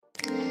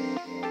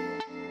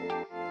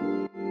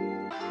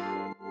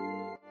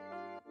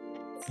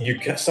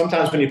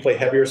sometimes when you play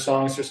heavier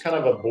songs, there's kind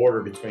of a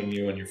border between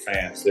you and your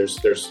fans. There's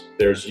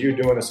you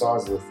doing the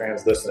songs, the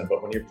fans listening.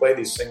 But when you play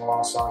these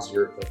sing-along songs,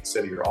 like I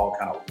said, you're all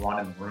kind of one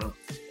in the room.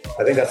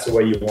 I think that's the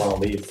way you want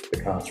to leave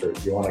the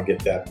concert. You want to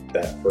get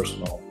that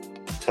personal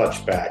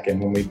touch back.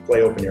 And when we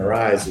play Open Your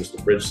Eyes, there's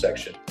the bridge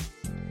section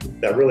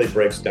that really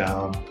breaks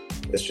down.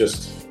 It's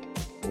just,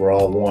 we're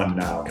all one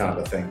now kind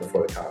of a thing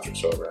before the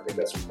concert's over. I think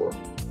that's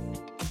important.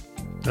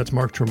 That's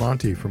Mark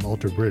Tremonti from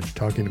Alter Bridge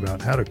talking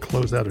about how to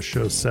close out a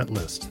show's set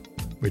list.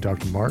 We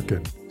talked to Mark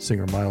and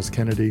singer Myles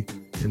Kennedy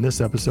in this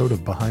episode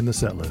of Behind the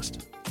Set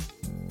List.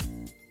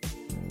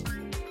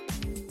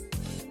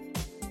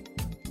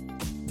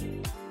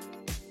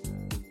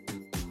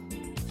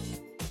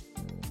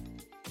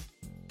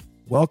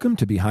 Welcome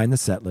to Behind the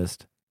Set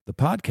List, the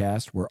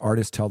podcast where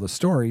artists tell the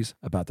stories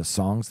about the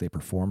songs they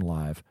perform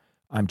live.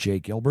 I'm Jay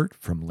Gilbert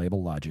from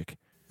Label Logic.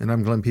 And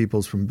I'm Glenn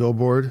Peoples from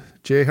Billboard.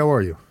 Jay, how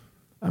are you?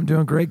 I'm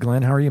doing great,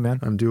 Glenn. How are you, man?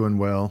 I'm doing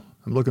well.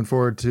 I'm looking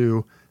forward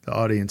to the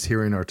audience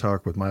hearing our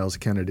talk with Myles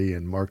Kennedy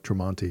and Mark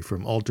Tremonti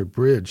from Alter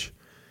Bridge.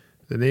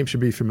 The name should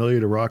be familiar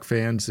to rock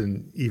fans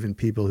and even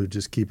people who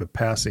just keep a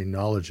passing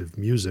knowledge of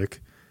music.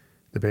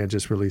 The band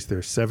just released their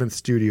 7th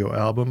studio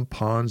album,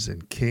 Pawns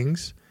and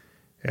Kings,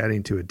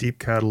 adding to a deep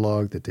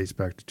catalog that dates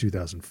back to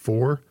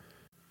 2004.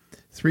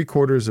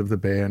 3/4 of the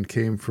band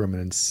came from an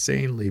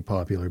insanely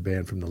popular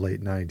band from the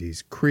late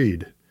 90s,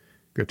 Creed.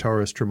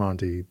 Guitarist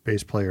Tremonti,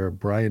 bass player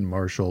Brian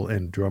Marshall,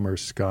 and drummer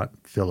Scott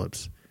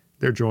Phillips.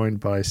 They're joined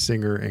by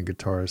singer and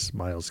guitarist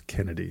Myles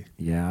Kennedy.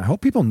 Yeah, I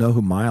hope people know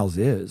who Myles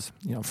is.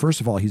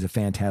 First of all, he's a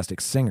fantastic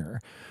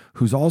singer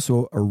who's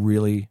also a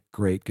really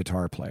great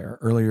guitar player.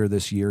 Earlier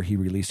this year, he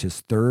released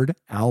his 3rd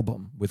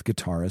album with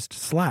guitarist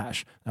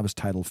Slash. That was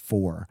titled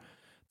 4.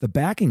 The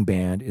backing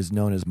band is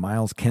known as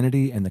Myles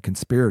Kennedy and the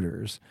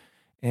Conspirators,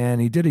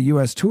 and he did a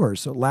U.S. tour.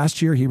 So last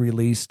year, he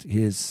released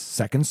his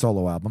 2nd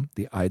solo album,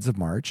 The Ides of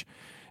March.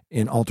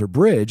 In Alter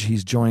Bridge,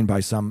 he's joined by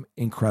some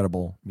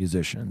incredible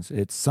musicians.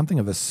 It's something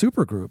of a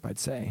supergroup, I'd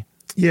say.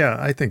 Yeah,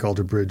 I think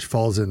Alter Bridge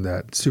falls in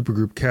that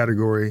supergroup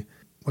category.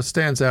 What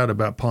stands out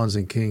about Pawns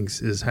and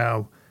Kings is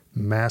how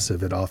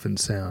massive it often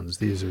sounds.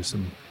 These are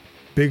some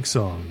big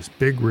songs,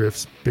 big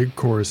riffs, big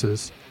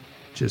choruses,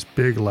 just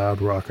big,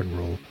 loud rock and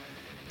roll.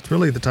 It's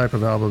really the type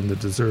of album that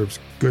deserves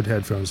good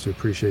headphones to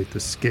appreciate the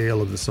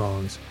scale of the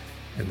songs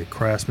and the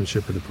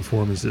craftsmanship of the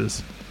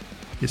performances.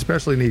 You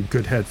especially need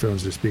good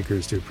headphones or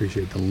speakers to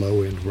appreciate the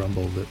low-end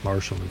rumble that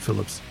Marshall and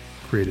Phillips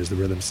create as the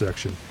rhythm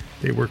section.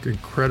 They work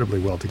incredibly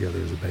well together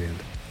as a band.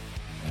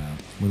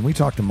 When we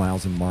talked to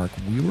Myles and Mark,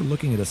 we were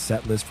looking at a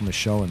set list from a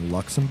show in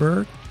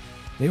Luxembourg.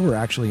 They were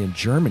actually in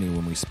Germany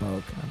when we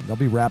spoke. They'll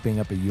be wrapping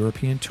up a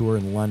European tour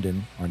in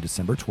London on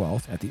December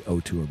 12th at the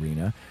O2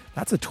 Arena.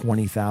 That's a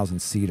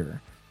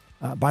 20,000-seater.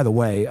 By the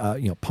way,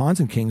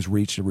 Pawns and Kings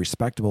reached a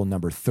respectable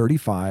number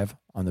 35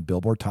 on the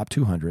Billboard Top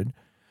 200.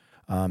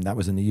 That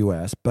was in the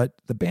U.S., but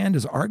the band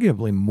is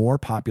arguably more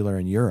popular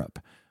in Europe,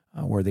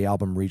 where the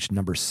album reached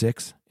number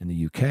 6 in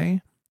the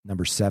UK,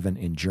 number 7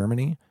 in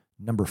Germany,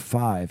 number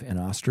 5 in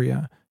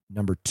Austria,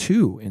 number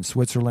 2 in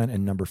Switzerland,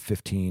 and number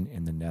 15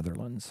 in the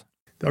Netherlands.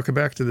 They'll come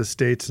back to the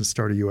States and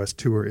start a U.S.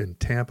 tour in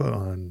Tampa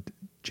on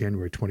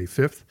January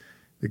 25th.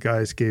 The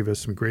guys gave us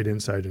some great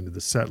insight into the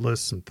set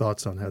list, some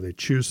thoughts on how they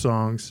choose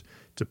songs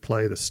to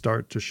play, the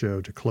start to show,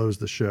 to close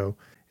the show.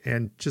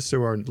 And just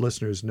so our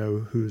listeners know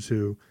who's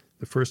who,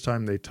 the first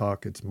time they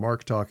talk, it's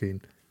Mark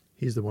talking.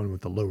 He's the one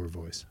with the lower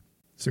voice.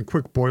 Some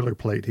quick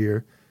boilerplate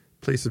here.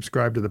 Please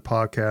subscribe to the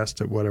podcast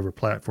at whatever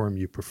platform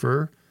you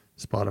prefer.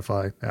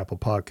 Spotify, Apple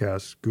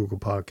Podcasts, Google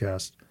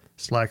Podcasts,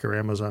 Slacker,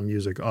 Amazon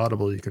Music,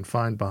 Audible. You can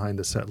find Behind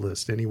the Set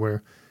List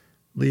anywhere.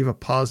 Leave a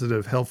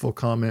positive, helpful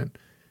comment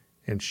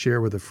and share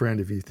with a friend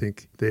if you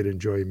think they'd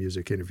enjoy a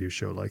music interview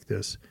show like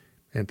this.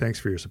 And thanks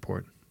for your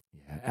support.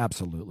 Yeah,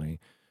 absolutely.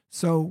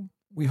 So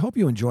we hope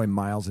you enjoy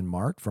Myles and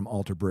Mark from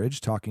Alter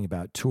Bridge talking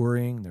about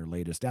touring, their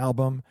latest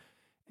album,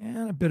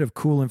 and a bit of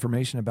cool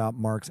information about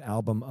Mark's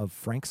album of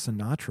Frank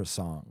Sinatra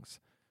songs.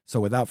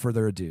 So without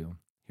further ado,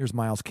 here's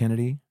Myles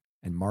Kennedy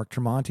and Mark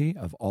Tremonti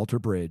of Alter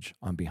Bridge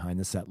on Behind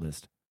the Set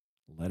List.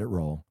 Let it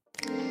roll.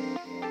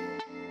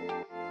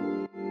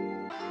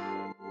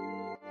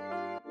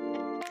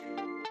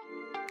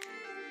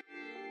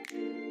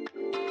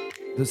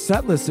 The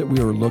set list that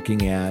we were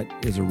looking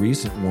at is a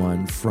recent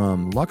one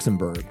from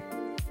Luxembourg.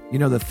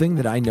 The thing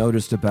that I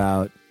noticed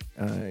about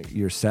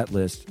your set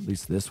list, at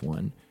least this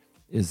one,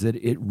 is that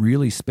it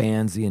really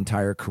spans the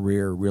entire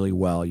career really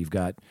well. You've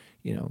got,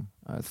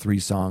 3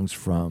 songs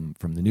from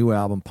the new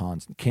album,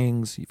 Pawns and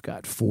Kings. You've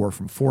got 4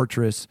 from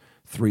Fortress,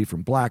 3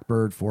 from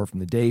Blackbird, 4 from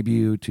the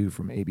debut, 2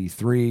 from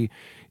AB3.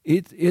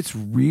 It's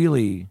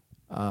really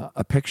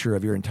a picture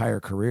of your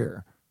entire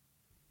career.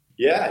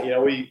 Yeah,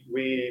 we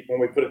when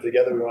we put it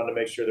together, we wanted to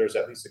make sure there's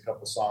at least a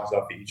couple songs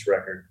off each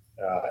record,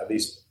 at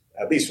least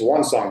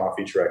one song off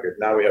each record.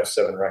 Now we have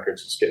 7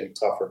 records. It's getting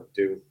tougher to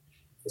do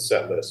the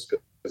set list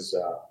because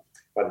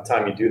by the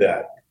time you do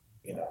that,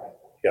 you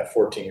got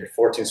 14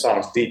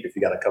 songs deep if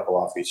you got a couple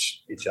off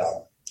each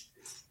album.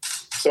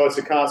 So it's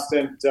a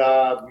constant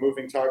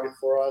moving target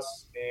for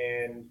us,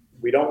 and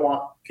we don't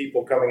want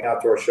people coming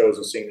out to our shows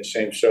and seeing the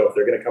same show. If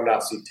they're going to come out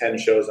and see 10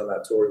 shows on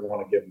that tour, we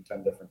want to give them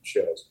 10 different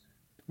shows.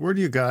 Where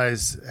do you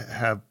guys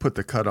have put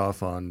the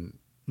cutoff on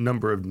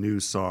number of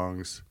new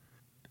songs?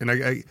 And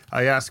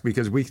I ask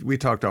because we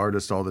talk to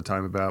artists all the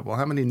time about, well,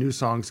 how many new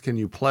songs can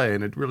you play?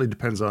 And it really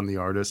depends on the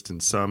artist.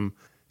 And some,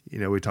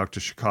 we talk to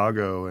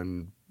Chicago,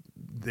 and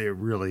they're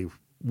really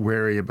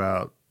wary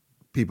about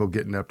people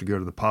getting up to go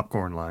to the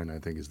popcorn line, I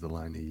think is the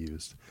line he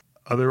used.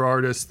 Other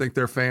artists think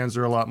their fans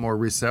are a lot more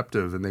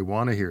receptive and they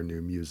want to hear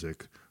new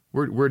music.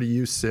 Where do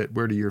you sit?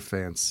 Where do your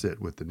fans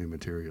sit with the new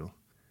material?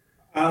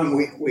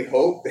 We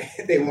hope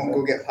they won't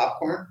go get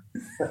popcorn.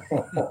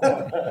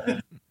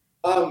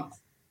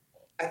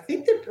 I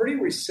think they're pretty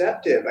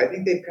receptive. I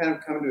think they've kind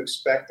of come to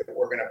expect that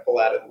we're going to pull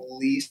out at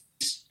least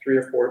 3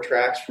 or 4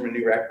 tracks from a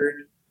new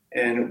record.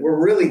 And we're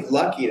really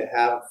lucky to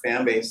have a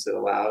fan base that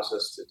allows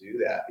us to do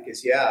that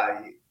because,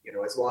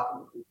 it's a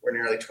lot. We're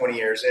nearly 20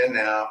 years in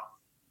now.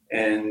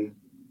 And,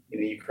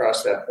 you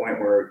cross that point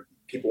where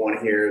people want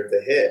to hear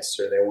the hits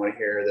or they want to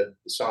hear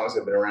the songs that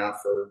have been around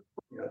for,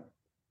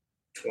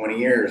 20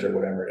 years or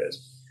whatever it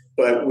is.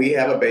 But we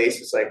have a base.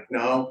 It's like,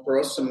 no,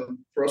 throw us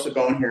a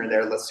bone here and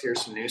there. Let's hear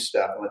some new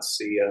stuff. And let's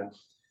see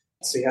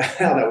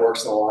how that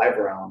works in the live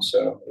realm.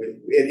 So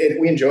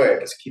we enjoy it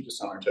because it keeps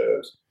us on our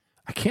toes.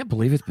 I can't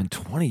believe it's been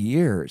 20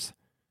 years.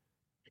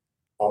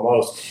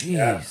 Almost. Jeez.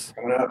 Yeah,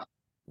 coming up.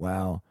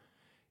 Wow.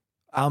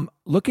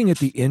 Looking at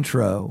the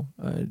intro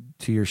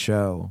to your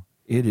show,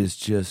 it is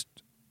just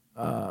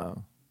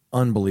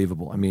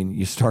unbelievable. I mean,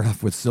 you start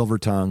off with Silver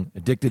Tongue,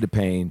 Addicted to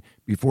Pain,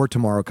 Before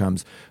Tomorrow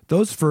Comes.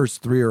 Those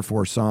first 3 or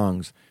 4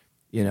 songs,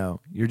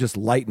 you're just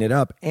lighting it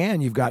up.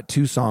 And you've got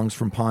 2 songs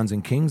from Pawns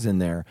and Kings in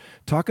there.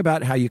 Talk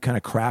about how you kind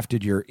of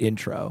crafted your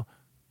intro.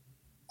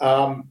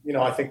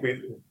 I think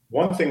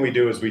one thing we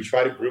do is we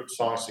try to group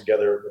songs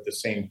together with the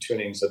same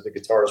tunings that the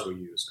guitars we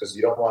use, because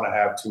you don't want to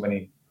have too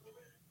many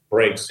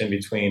breaks in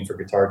between for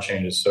guitar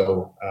changes.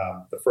 So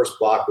the first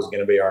block was going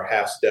to be our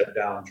half step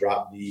down,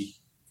 drop D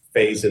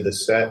phase of the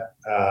set.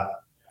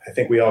 I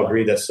think we all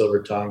agreed that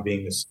Silver Tongue,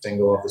 being the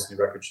single of this new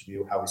record, should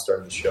be how we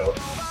started the show.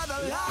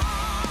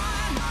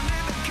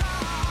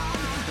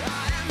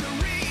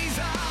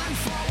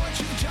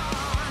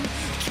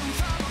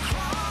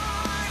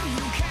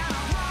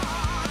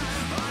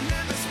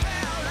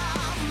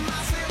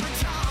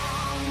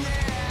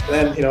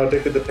 Then,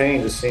 Addicted to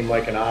Pain just seemed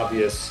like an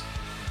obvious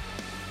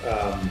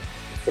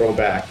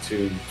throwback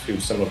to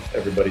some of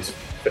everybody's,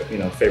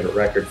 favorite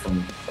record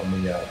from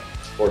the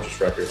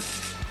Fortress record.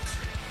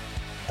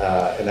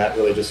 And that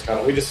really just kind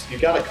of, you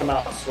got to come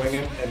out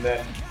swinging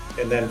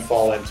and then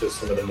fall into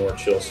some of the more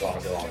chill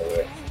songs along the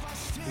way.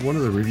 One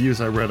of the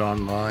reviews I read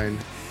online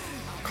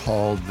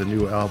called the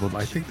new album,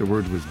 I think the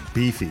word was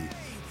beefy,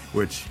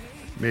 which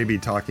may be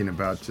talking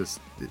about just,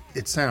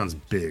 it sounds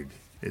big.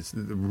 The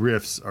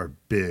riffs are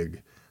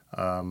big.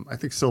 I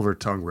think Silver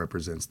Tongue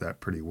represents that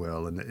pretty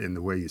well. And in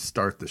the way you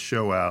start the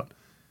show out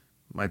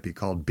might be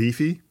called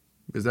beefy.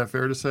 Is that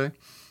fair to say?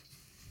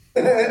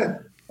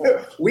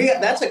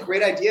 That's a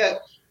great idea.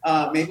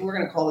 Maybe we're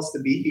going to call this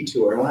the Beefy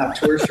Tour. We'll have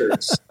tour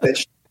shirts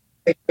that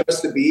take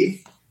us to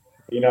beef.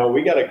 We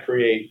got to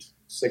create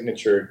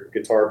signature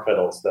guitar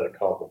pedals that are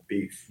called the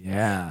Beef.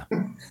 Yeah.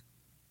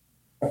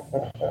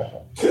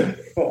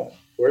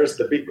 Where's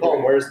the beef? Call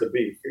them, where's the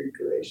beef? Good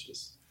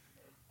gracious.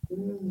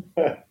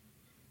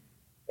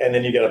 And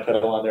then you got a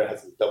pedal on there that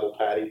has a double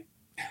patty.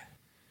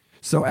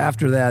 So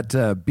after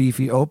that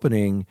beefy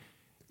opening,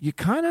 you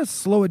kind of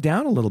slow it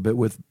down a little bit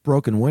with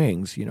Broken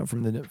Wings,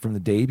 from the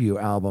debut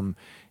album,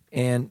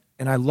 and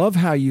I love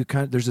how you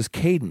there's this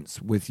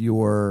cadence with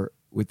your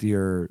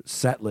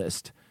set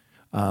list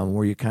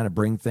where you kind of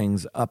bring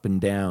things up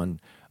and down.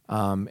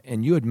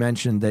 And you had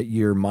mentioned that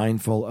you're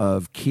mindful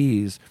of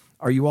keys.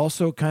 Are you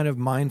also kind of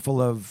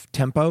mindful of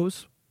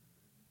tempos?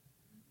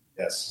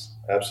 Yes,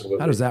 absolutely.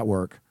 How does that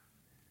work?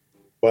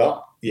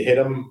 Well, you hit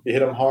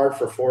them hard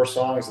for 4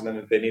 songs, and then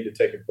if they need to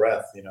take a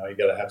breath, you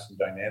got to have some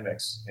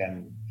dynamics.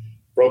 And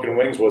Broken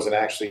Wings wasn't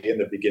actually in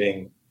the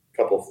beginning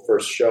couple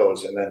first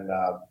shows, and then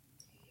I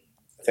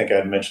think I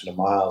had mentioned to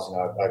Myles,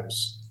 I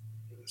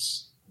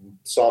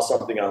saw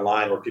something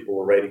online where people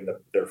were rating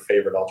their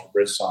favorite Alter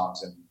Bridge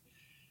songs, and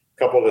a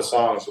couple of the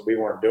songs that we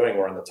weren't doing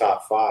were in the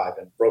top 5,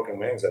 and Broken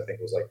Wings I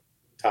think was like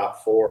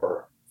top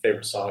 4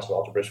 favorite songs for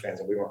Alter Bridge fans,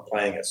 and we weren't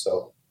playing it,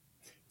 so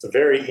it's a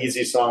very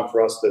easy song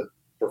for us to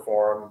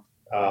perform.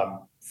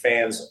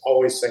 Fans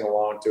always sing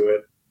along to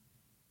it.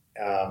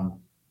 And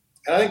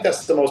I think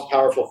that's the most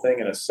powerful thing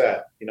in a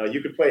set.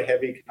 You could play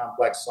heavy,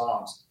 complex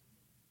songs,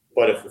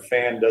 but if the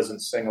fan doesn't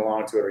sing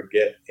along to it or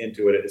get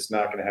into it, it's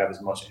not going to have as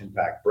much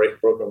impact.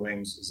 Broken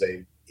Wings is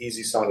a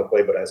easy song to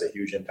play, but has a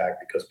huge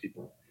impact because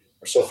people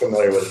are so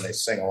familiar with it and they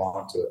sing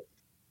along to it.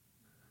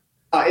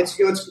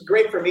 It's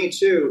great for me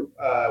too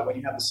when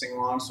you have the sing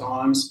along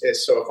songs.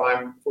 So if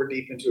we're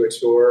deep into a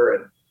tour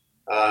and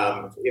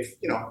if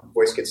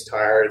voice gets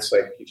tired, it's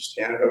like you just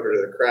hand it over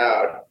to the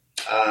crowd.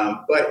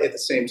 But at the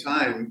same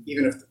time,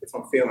 even if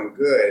I'm feeling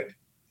good,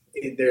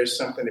 there's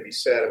something to be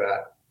said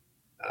about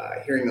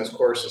hearing those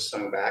choruses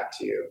sung back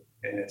to you,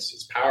 and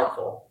it's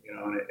powerful,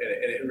 and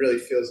it really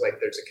feels like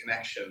there's a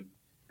connection,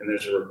 and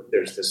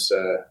there's this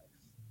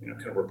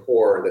kind of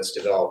rapport that's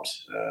developed.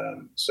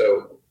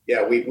 So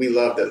yeah, we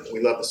love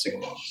the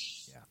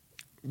sing-alongs. Yeah.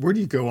 Where do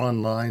you go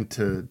online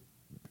to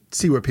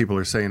see what people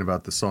are saying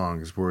about the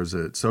songs? Where is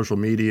it social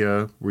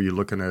media? Were you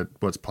looking at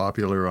what's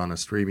popular on a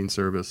streaming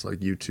service like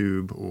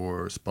YouTube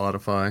or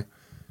Spotify?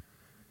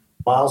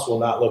 Myles will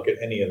not look at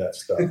any of that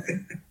stuff.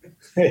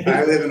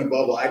 I live in a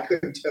bubble. I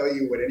couldn't tell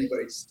you what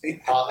anybody's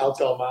saying. I'll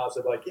tell Myles,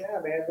 I'm like, yeah,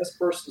 man, this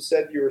person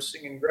said you were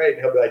singing great.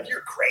 And he'll be like,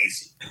 you're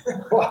crazy.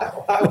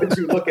 Why would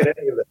you look at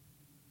any of that?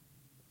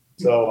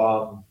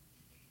 So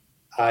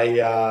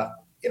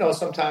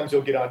sometimes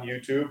you'll get on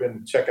YouTube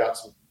and check out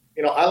some,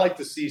 I like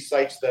to see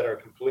sites that are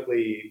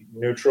completely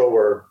neutral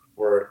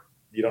where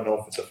you don't know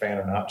if it's a fan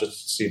or not,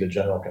 just to see the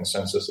general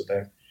consensus of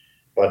things.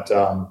 But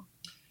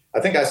I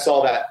think I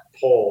saw that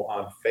poll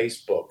on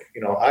Facebook.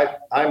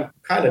 I'm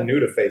kind of new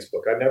to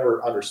Facebook. I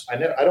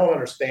don't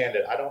understand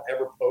it. I don't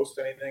ever post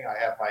anything. I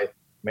have my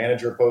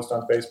manager post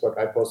on Facebook.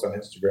 I post on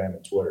Instagram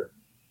and Twitter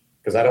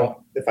because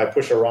if I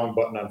push a wrong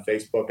button on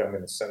Facebook, I'm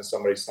going to send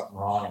somebody something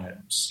wrong and it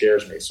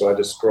scares me. So I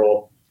just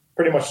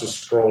pretty much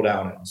scroll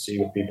down it and see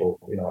what people,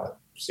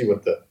 see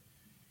what the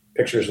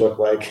pictures look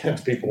like and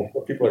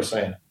what people are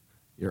saying.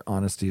 Your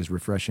honesty is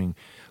refreshing.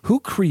 Who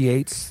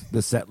creates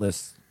the set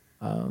list?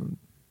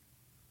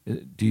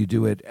 Do you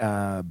do it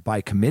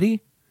by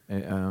committee,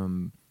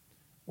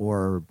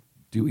 or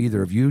do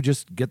either of you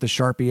just get the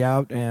Sharpie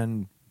out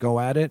and go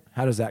at it?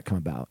 How does that come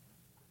about?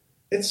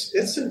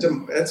 It's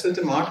a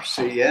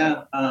democracy,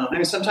 yeah.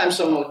 Sometimes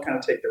someone will kind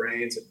of take the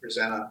reins and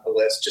present a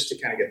list just to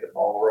kind of get the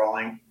ball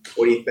rolling.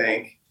 What do you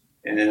think?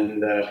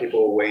 And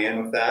people will weigh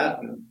in with that,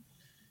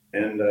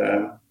 and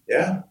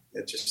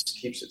it just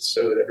keeps it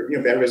so that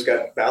everybody's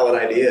got valid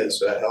ideas,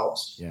 so that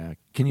helps. Yeah.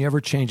 Can you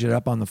ever change it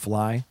up on the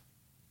fly?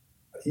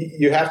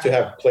 You have to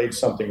have played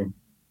something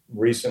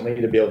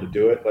recently to be able to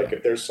do it. Like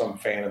if there's some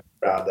fan in the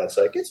crowd that's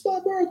like, it's my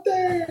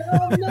birthday.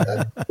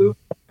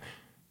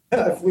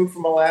 I flew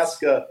from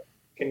Alaska.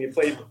 Can you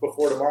play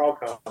before tomorrow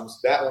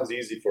comes? That one's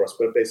easy for us.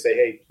 But if they say,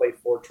 hey, play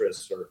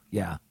Fortress or,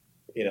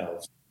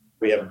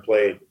 we haven't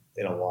played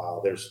in a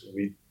while,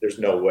 there's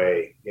no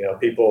way.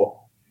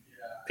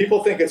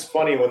 People think it's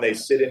funny when they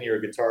sit in your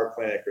guitar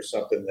clinic or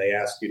something and they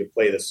ask you to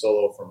play the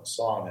solo from a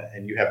song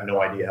and you have no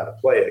idea how to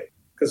play it.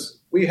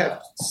 Because we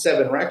have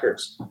 7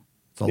 records.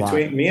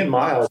 Between me and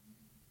Myles,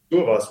 2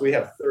 of us, we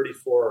have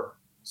 34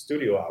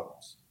 studio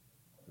albums.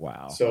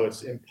 Wow. So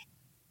it's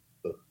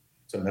impossible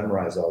to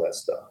memorize all that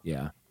stuff.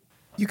 Yeah.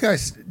 You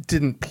guys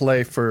didn't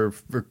play for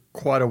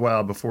quite a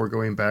while before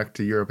going back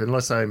to Europe,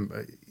 unless I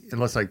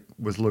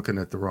was looking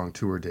at the wrong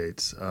tour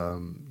dates.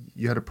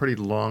 You had a pretty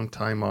long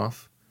time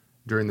off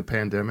during the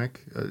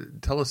pandemic.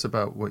 Tell us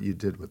about what you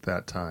did with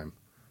that time.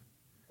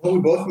 Well, we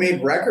both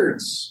made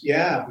records.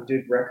 Yeah, we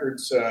did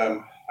records.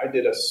 I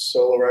did a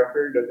solo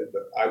record. I did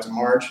the Ides of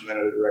March, and then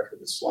I did a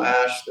record with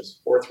Slash. This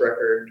 4th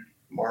record.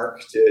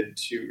 Mark did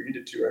 2. You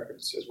did 2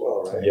 records as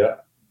well, right? Yeah,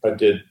 I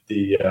did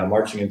the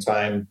Marching in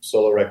Time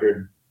solo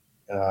record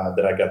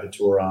that I got the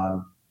tour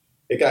on.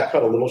 It got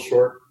cut a little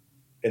short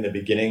in the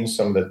beginning.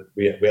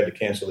 We had to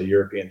cancel the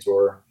European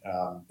tour,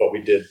 but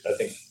we did, I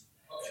think,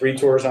 3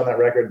 tours on that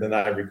record. Then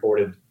I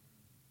recorded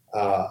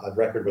a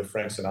record with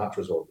Frank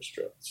Sinatra's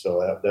orchestra. So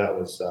that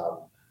was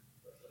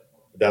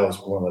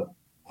one of the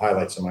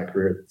highlights of my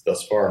career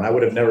thus far. And I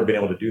would have never been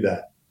able to do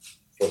that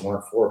if it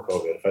weren't for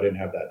COVID. If I didn't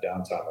have that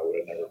downtime, I would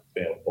have never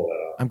been able to pull that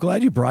off. I'm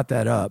glad you brought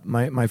that up.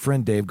 My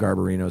friend Dave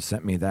Garbarino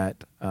sent me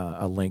that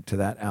a link to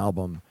that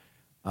album.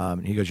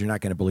 And he goes, "You're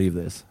not going to believe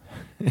this."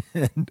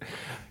 And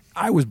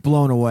I was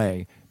blown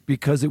away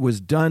because it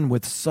was done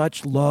with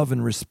such love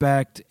and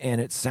respect, and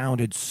it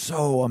sounded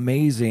so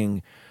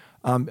amazing.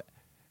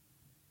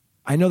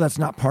 I know that's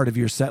not part of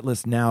your set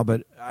list now,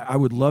 but I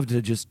would love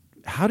to just,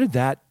 how did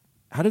that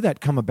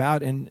come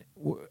about? And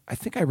I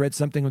think I read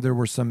something where there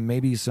were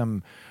maybe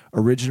some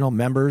original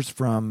members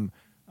from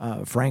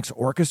Frank's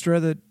orchestra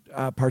that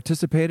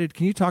participated.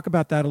 Can you talk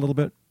about that a little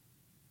bit?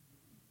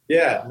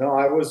 Yeah, no,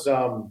 I was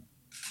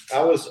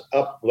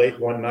up late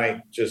one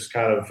night, just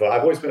kind of,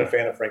 I've always been a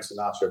fan of Frank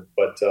Sinatra,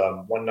 but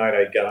one night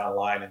I got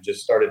online and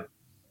just started,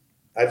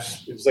 it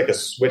was like a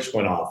switch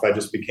went off. I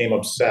just became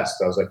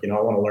obsessed. I was like, I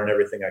want to learn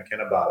everything I can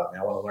about him.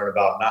 I want to learn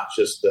about not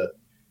just the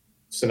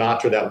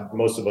Sinatra that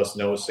most of us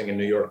know singing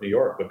New York, New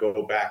York, but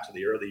go back to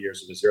the early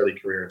years of his early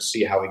career and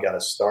see how he got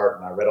his start.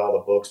 And I read all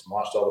the books and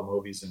watched all the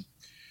movies and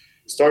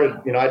started,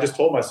 I just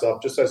told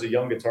myself, just as a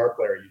young guitar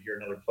player, you hear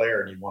another player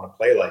and you want to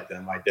play like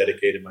them. I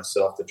dedicated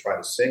myself to try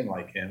to sing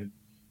like him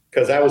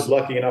because I was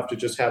lucky enough to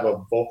just have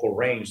a vocal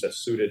range that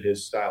suited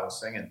his style of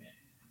singing.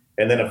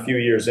 And then a few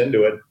years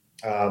into it,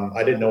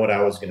 I didn't know what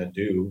I was going to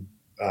do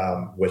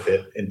with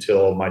it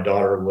until my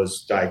daughter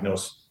was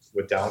diagnosed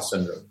with Down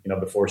syndrome,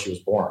 before she was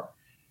born.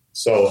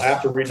 So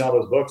after reading all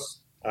those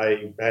books,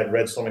 I had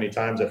read so many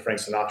times that Frank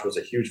Sinatra was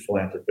a huge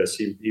philanthropist.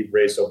 He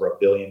raised over $1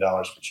 billion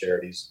for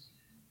charities.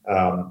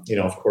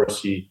 Of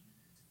course, he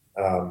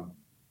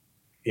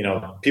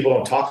people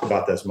don't talk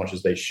about that as much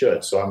as they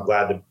should. So I'm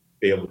glad to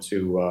be able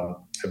to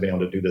have been able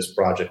to do this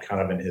project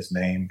kind of in his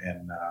name.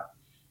 And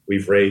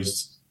we've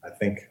raised, I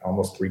think,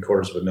 almost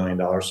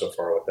 $750,000 so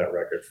far with that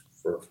record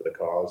for the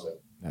cause. And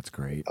that's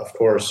great. Of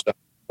course,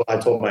 I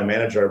told my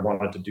manager I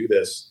wanted to do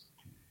this,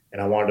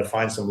 and I wanted to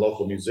find some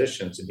local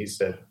musicians. And he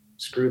said,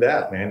 screw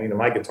that, man.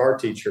 My guitar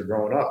teacher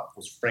growing up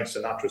was Frank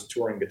Sinatra's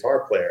touring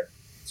guitar player.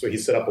 So he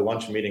set up a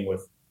lunch meeting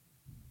with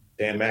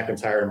Dan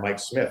McIntyre and Mike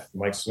Smith.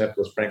 Mike Smith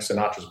was Frank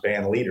Sinatra's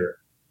band leader.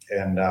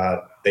 And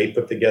they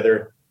put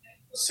together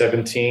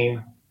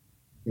 17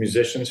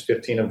 musicians,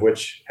 15 of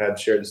which had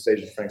shared the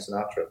stage with Frank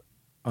Sinatra.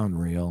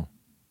 Unreal.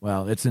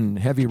 Well, it's in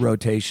heavy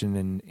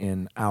rotation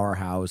in our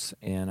house,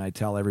 and I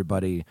tell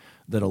everybody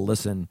that'll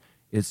listen,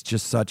 it's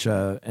just such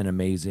an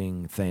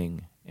amazing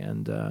thing,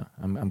 and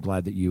I'm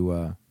glad that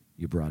you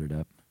brought it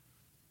up.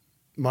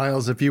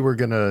 Myles, if you were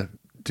going to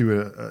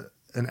do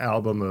an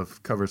album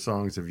of cover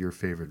songs of your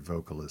favorite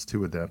vocalist, who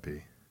would that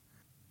be?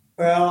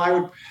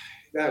 Well,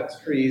 that's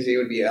pretty easy. It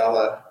would be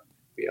Ella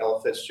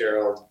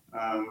Fitzgerald.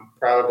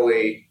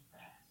 Probably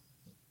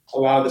a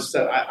lot of the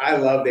stuff. I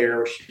love the era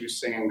where she was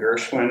singing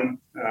Gershwin.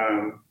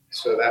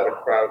 So that would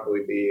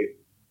probably be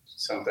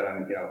something,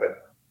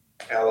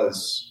 but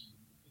Ella's,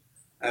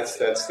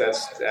 that's, I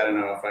don't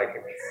know if I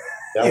could.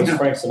 That was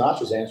Frank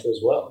Sinatra's answer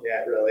as well.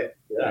 Yeah, really.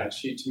 Yeah.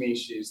 To me,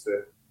 she's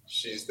the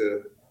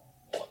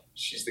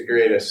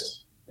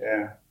greatest.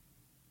 Yeah.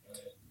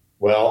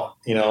 Well,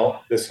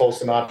 this whole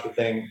Sinatra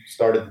thing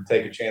started to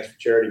take a chance for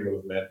charity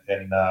movement,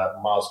 and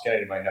Myles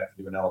Kennedy might have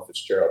to do an Ella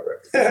Fitzgerald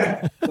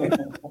record.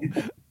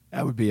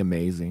 That would be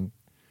amazing.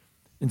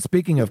 And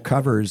speaking of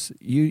covers,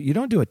 you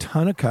don't do a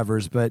ton of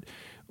covers, but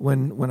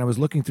when I was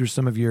looking through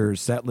some of your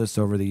set lists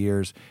over the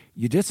years,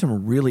 you did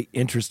some really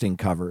interesting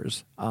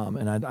covers.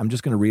 And I'm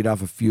just going to read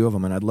off a few of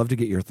them, and I'd love to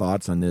get your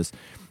thoughts on this.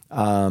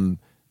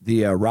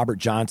 The Robert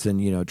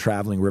Johnson,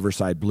 Traveling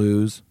Riverside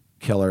Blues,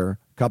 killer.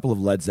 A couple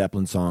of Led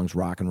Zeppelin songs,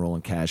 Rock and Roll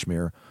and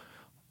Kashmir.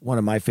 One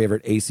of my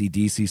favorite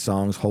AC/DC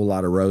songs, Whole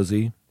Lotta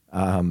Rosie.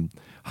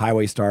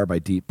 Highway Star by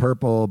Deep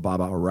Purple,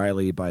 Baba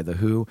O'Reilly by The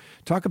Who.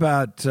 Talk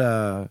about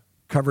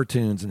cover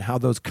tunes and how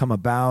those come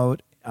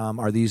about.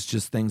 Are these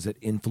just things that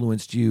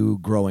influenced you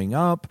growing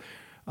up?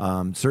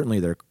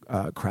 Certainly they're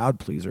crowd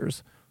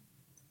pleasers.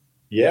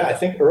 Yeah, I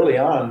think early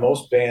on,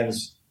 most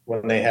bands,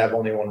 when they have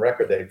only one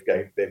record, they've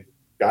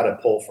got to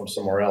pull from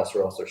somewhere else,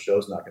 or else their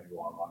show's not going to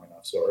go on long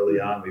enough. So early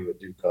on, we would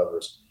do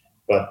covers.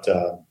 But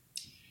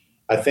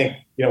I think,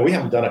 we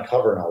haven't done a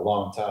cover in a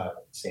long time,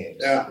 it seems.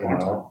 Yeah.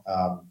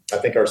 I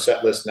think our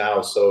set list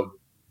now is so,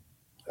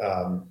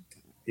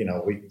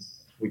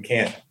 we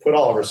can't put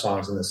all of our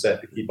songs in the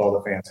set to keep all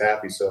the fans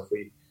happy. So if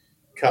we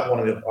cut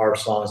one of our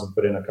songs and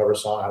put in a cover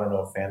song, I don't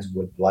know if fans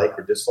would like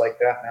or dislike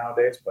that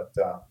nowadays, but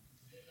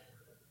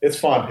it's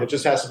fun. It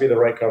just has to be the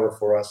right cover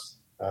for us.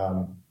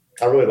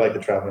 I really like the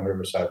Traveling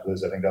Riverside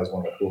Blues. I think that was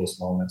one of the coolest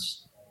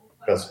moments,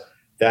 because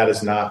that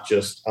is not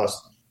just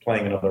us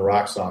playing another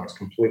rock song. It's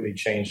completely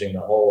changing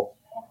the whole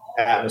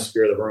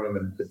atmosphere of the room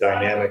and the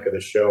dynamic of the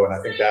show. And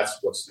I think that's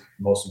what's the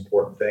most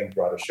important thing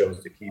throughout a show, is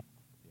to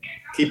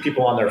keep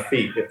people on their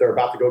feet. If they're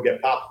about to go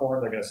get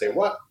popcorn, they're going to say,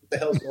 what the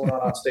hell's going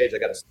on stage? I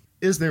got to.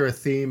 Is there a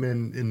theme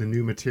in the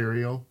new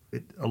material?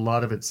 A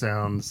lot of it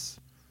sounds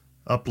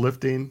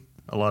uplifting,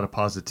 a lot of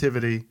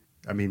positivity.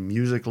 I mean,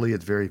 musically,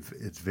 it's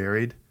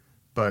varied.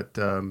 But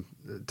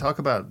talk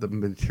about the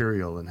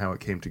material and how it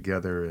came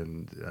together,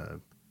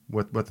 and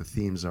what the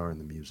themes are in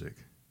the music.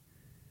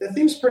 The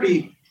theme's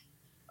pretty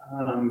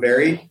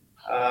varied.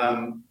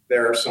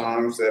 There are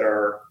songs that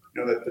are,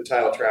 the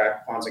title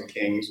track, Pawns and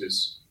Kings,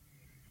 is,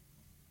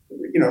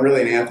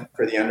 really an anthem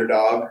for the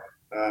underdog,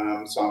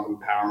 song of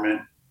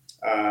empowerment.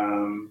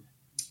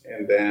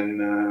 And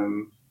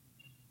then,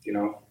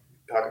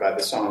 talk about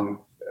the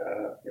song,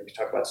 we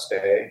talk about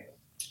Stay.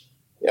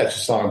 Yeah, it's a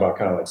song about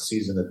kind of like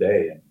seizing the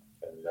day and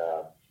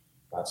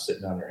not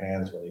sitting on your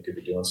hands when you could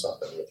be doing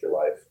something with your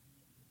life.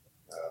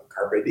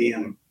 Carpe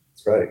diem.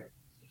 That's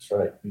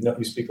right.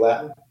 You speak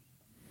Latin?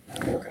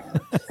 Okay.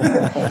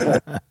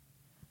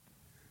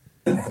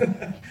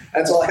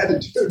 That's all I had to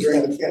do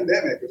during the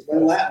pandemic, was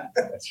learn Latin.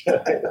 That's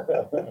right.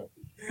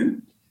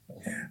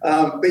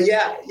 But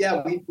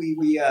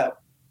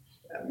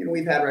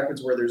we've had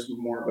records where there's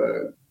more of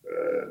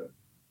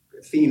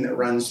a theme that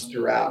runs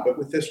throughout, but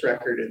with this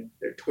record,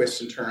 there are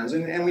twists and turns,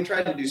 and we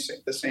try to do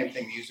the same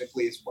thing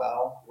musically as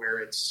well,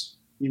 where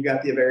you've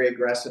got the very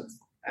aggressive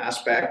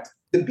aspect,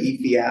 the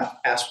beefy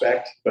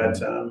aspect, but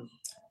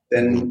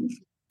then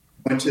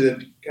went to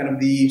the kind of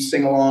the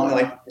sing along,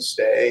 like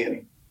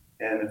Stay,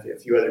 and a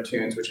few other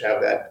tunes which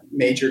have that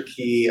major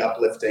key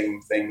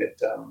uplifting thing that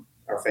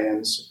our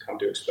fans come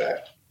to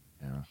expect.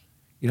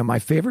 Yeah, my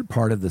favorite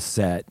part of the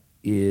set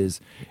is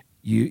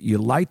you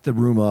light the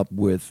room up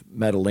with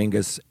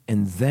Metalingus,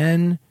 and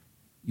then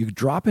you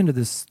drop into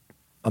this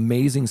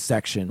amazing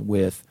section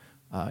with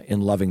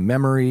In Loving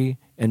Memory.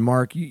 And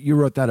Mark, you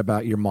wrote that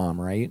about your mom,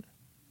 right?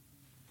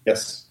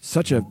 Yes.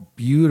 Such a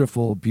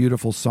beautiful,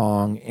 beautiful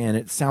song, and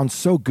it sounds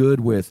so good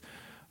with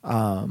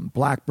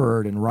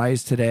Blackbird and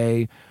Rise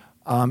Today.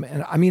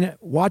 And I mean,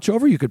 Watch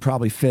Over You could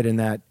probably fit in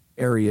that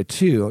area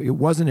too. It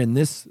wasn't in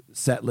this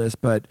set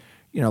list, but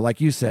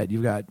like you said,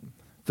 you've got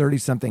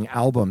 30-something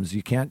albums.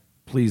 You can't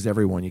please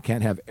everyone. You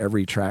can't have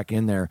every track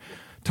in there.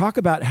 Talk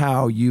about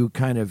how you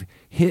kind of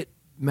hit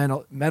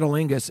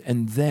Metalingus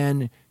and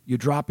then you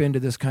drop into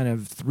this kind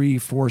of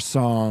 3-4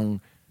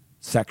 song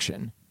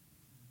section.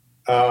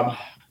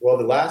 Well,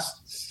 the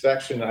last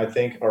section, I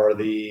think, I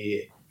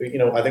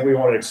think we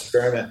wanted to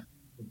experiment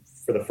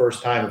for the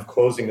first time of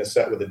closing the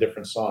set with a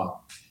different song.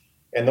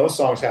 And those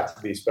songs have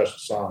to be special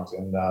songs.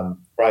 And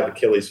Private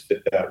Achilles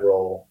fit that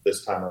role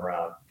this time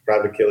around.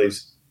 Private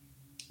Achilles,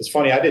 it's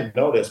funny, I didn't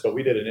know this, but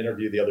we did an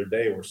interview the other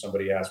day where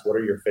somebody asked, what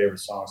are your favorite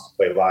songs to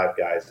play live,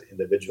 guys,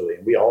 individually?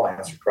 And we all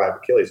answered Private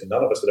Achilles, and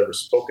none of us had ever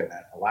spoken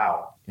that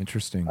aloud.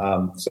 Interesting.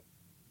 So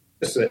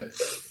it's a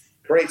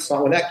great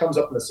song. When that comes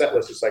up in the set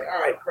list, it's like,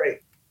 all right, great.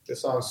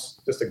 This song's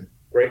just a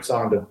great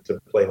song to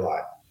play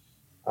live.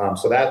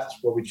 So that's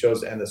what we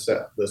chose to end the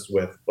set list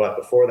with. But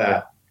before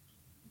that,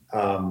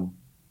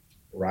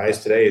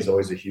 Rise Today is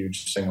always a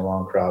huge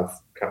sing-along crowd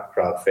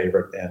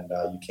favorite. And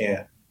you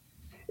can't,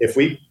 if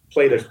we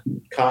played a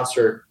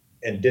concert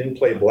and didn't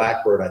play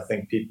Blackbird, I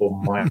think people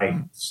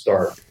might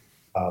start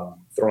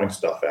throwing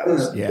stuff at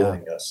us,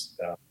 bullying us.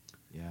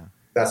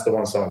 That's the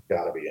one song that's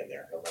got to be in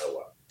there, no matter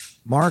what.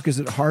 Mark, is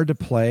it hard to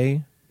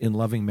play in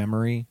Loving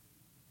Memory?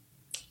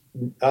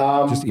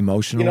 Just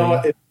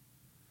emotionally?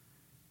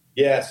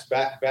 Yes,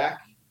 back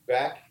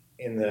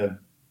in the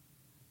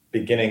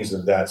beginnings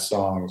of that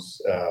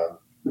song's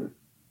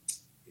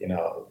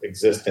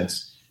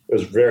existence, it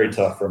was very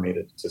tough for me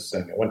to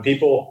sing it.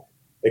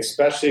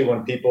 Especially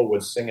when people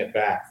would sing it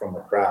back from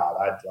the crowd,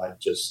 I'd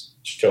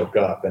just choke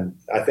up. And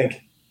I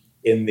think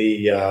in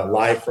the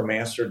Live from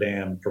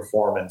Amsterdam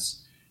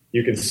performance,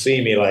 you can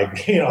see me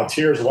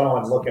tears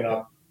welling, looking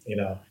up.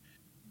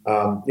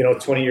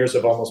 20 years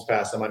have almost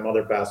passed, and my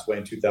mother passed away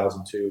in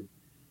 2002.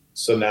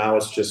 So now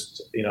it's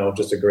just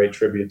a great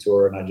tribute to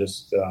her, and I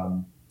just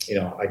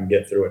I can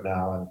get through it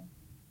now,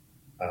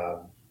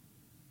 and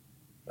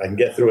I can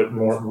get through it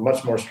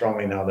much more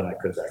strongly now than I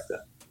could back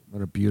then.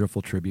 What a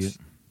beautiful tribute.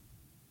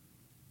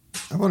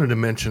 I wanted to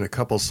mention a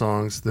couple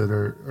songs that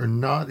are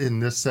not in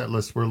this set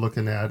list we're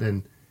looking at,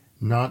 and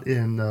not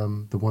in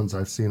the ones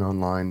I've seen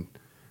online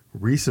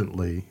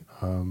recently.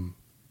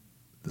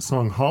 The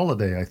song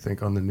Holiday, I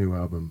think, on the new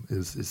album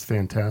is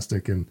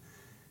fantastic, and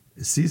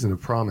Season of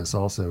Promise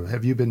also.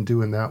 Have you been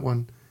doing that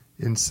one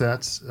in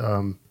sets?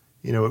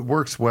 It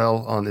works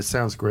well it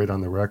sounds great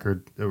on the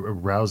record, a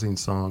rousing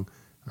song.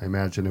 I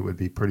imagine it would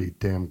be pretty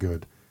damn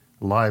good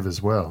live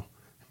as well.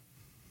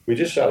 We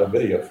just shot a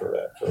video for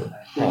that, for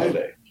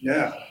Holiday.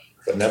 Yeah.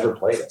 But never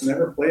played it.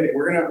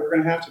 We're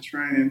gonna have to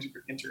try and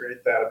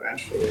integrate that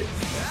eventually.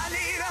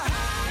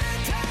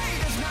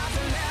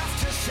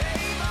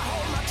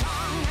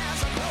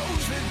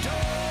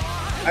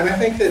 I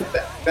think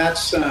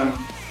that's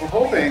we're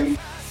hoping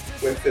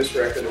with this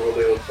record that we'll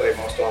be able to play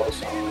most all the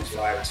songs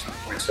live at some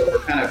point. So we're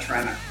kind of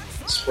trying to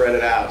spread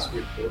it out.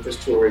 So with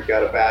this tour, we've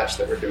got a batch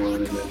that we're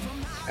doing, and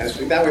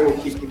then that way we'll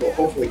keep people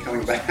hopefully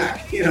coming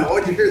back. Oh,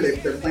 you hear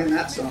they're playing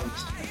that song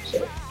this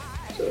time.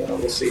 So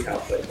we'll see how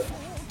it plays out.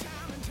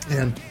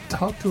 And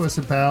talk to us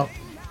about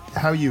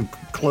how you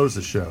close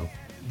the show.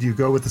 Do you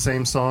go with the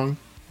same song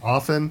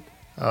often?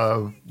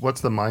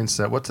 What's the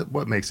mindset?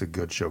 What makes a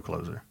good show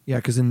closer? Yeah,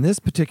 because in this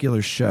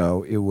particular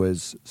show, it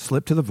was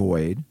Slip to the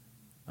Void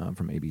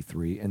from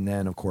AB3, and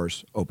then, of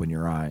course, Open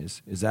Your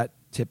Eyes. Is that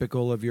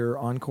typical of your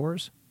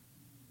encores?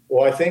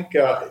 Well, I think,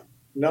 I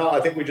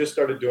think we just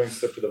started doing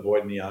Slip to the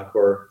Void in the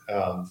encore.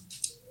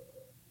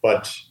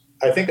 But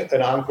I think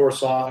an encore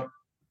song,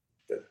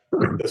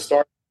 the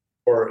start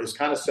is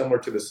kind of similar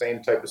to the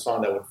same type of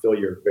song that would fill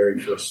your very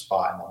first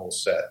spot in the whole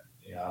set.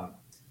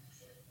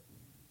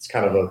 It's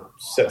kind of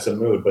sets a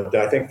mood. But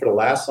I think for the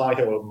last song,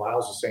 what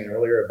Myles was saying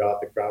earlier about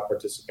the crowd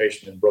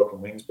participation and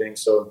Broken Wings being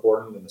so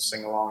important and the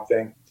sing-along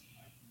thing,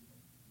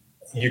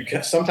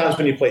 sometimes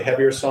when you play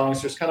heavier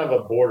songs, there's kind of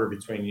a border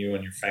between you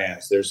and your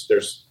fans.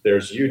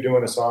 There's you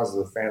doing the songs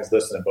and the fans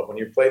listening. But when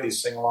you play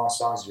these sing-along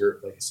songs,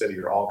 like I said,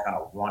 you're all kind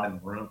of one in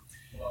the room.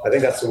 I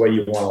think that's the way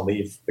you want to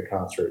leave the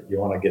concert. You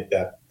want to get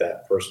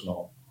that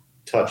personal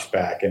touch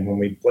back. And when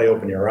we play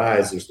Open Your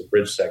Eyes, there's the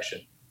bridge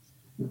section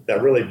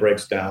that really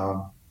breaks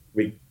down.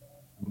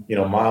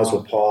 Myles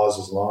will pause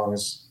as long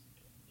as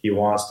he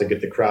wants to get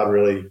the crowd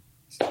really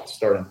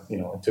starting,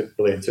 to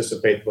really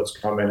anticipate what's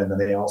coming, and then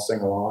they all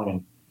sing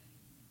along.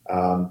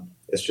 And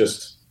it's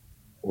just,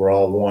 we're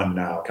all one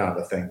now kind of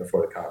a thing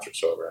before the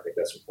concert's over. I think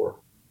that's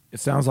important. It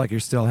sounds like you're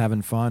still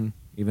having fun,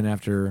 even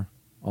after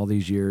all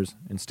these years,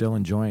 and still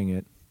enjoying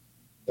it.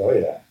 Oh,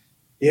 yeah.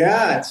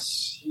 Yeah,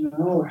 it's,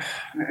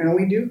 and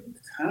we do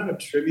kind of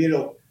attribute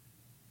a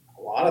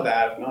lot of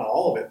that, if not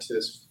all of it, to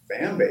this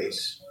fan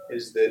base,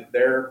 is that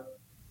they're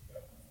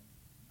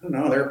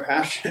a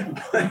passionate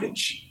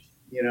bunch,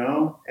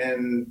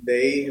 and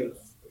they have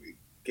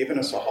given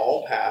us a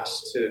hall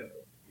pass to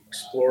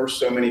explore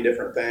so many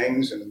different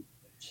things and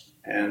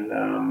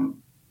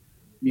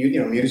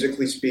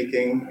musically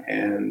speaking,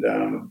 and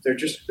they're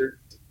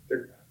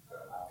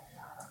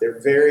they're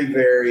very,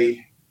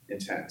 very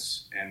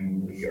intense,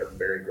 and we are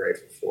very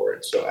grateful for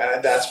it. So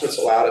that's what's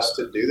allowed us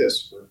to do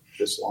this for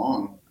this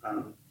long.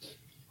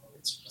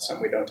 It's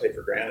something we don't take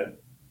for granted.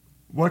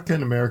 What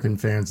can American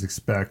fans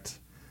expect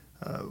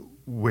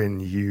when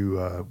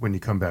you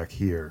come back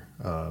here?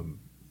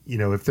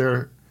 If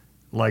they're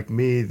like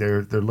me,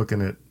 they're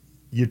looking at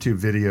YouTube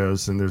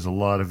videos, and there's a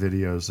lot of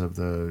videos of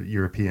the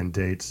European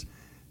dates.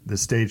 The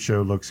stage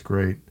show looks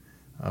great.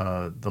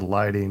 The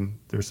lighting,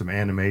 there's some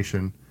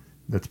animation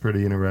that's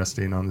pretty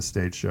interesting on the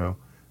stage show.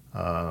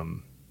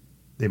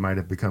 They might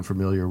have become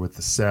familiar with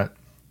the set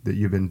that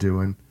you've been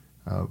doing.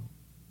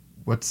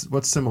 What's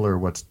similar?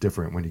 What's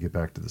different when you get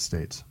back to the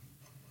States?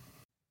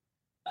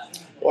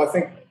 Well,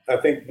 I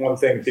think one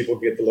thing people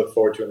get to look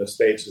forward to in the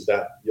States is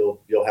that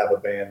you'll have a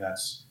band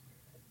that's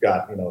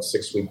got a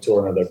 6-week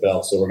tour under their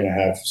belt, so we're going to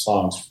have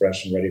songs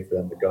fresh and ready for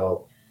them to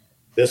go.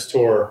 This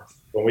tour,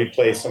 when we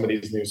play some of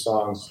these new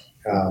songs,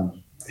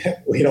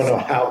 we don't know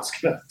how it's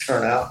going to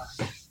turn out.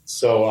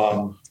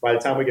 So by the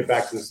time we get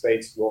back to the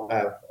States, we'll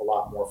have a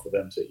lot more for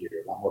them to hear,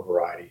 a lot more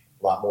variety,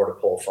 a lot more to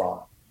pull from.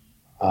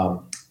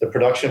 The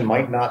production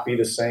might not be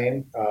the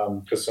same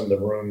because some of the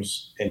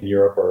rooms in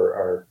Europe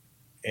are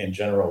in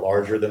general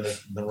larger than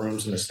the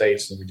rooms in the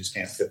States, and we just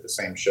can't fit the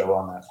same show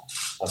on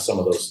some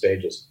of those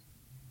stages.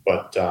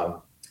 But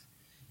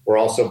we're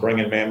also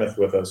bringing Mammoth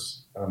with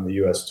us on the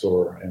U.S.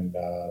 tour, and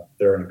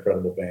they're an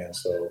incredible band.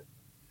 So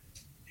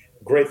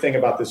the great thing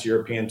about this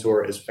European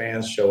tour is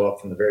fans show up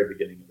from the very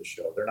beginning of the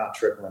show. They're not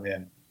trickling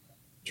in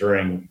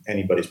during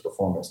anybody's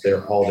performance.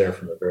 They're all there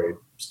from the very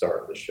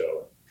start of the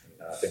show.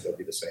 And I think they'll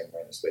be the same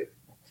way in the States.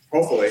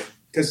 Hopefully,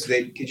 because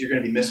you're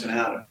going to be missing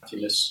out if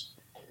you miss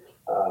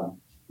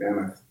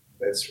Mammoth.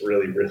 It's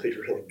really, really,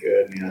 really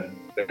good.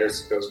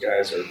 Those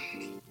guys are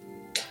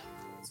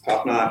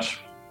top notch.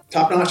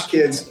 Top-notch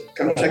kids.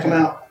 Come check them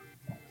out.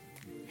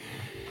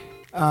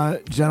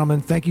 Gentlemen,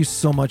 thank you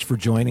so much for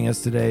joining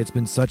us today. It's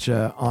been such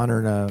an honor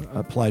and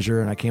a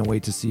pleasure, and I can't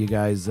wait to see you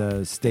guys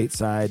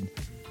stateside.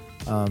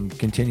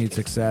 Continued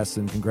success,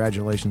 and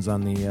congratulations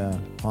on the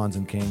Pawns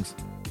and Kings.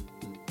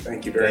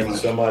 Thank you very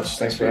much. Thank you so much.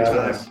 Thanks for having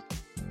us.